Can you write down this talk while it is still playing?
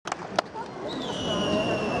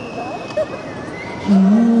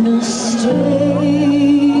in a stable,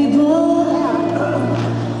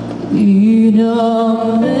 in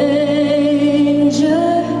a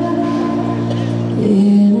manger,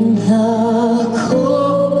 in the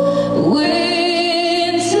cold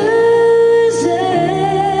winter's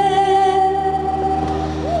air,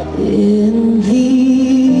 in the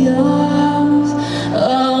arms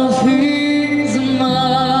of his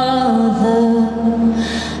mother,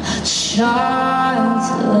 a child's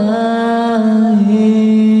lying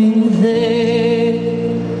there,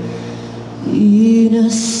 in a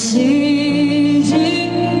city,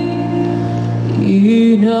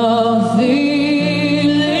 in a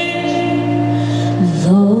village,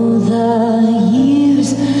 though the years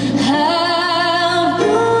have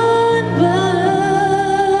gone by,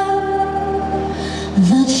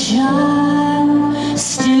 the child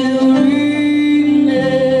still remains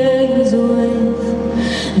with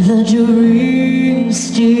the dream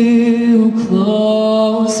still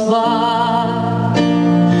close by.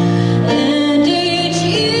 And each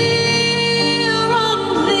year on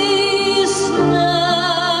this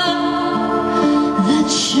night, the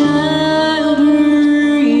child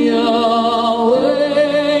reawakens.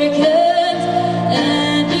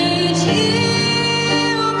 And each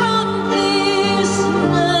year on this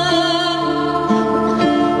night,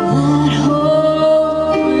 that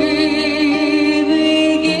hope re-begins,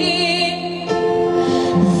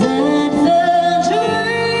 that the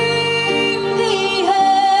dream he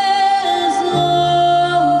has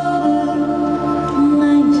loved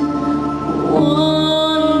might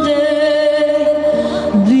one day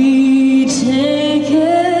be taken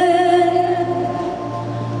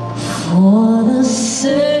for the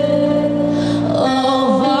sake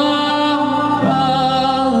of our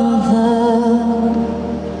brother,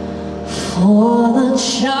 for the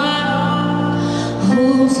child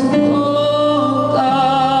whose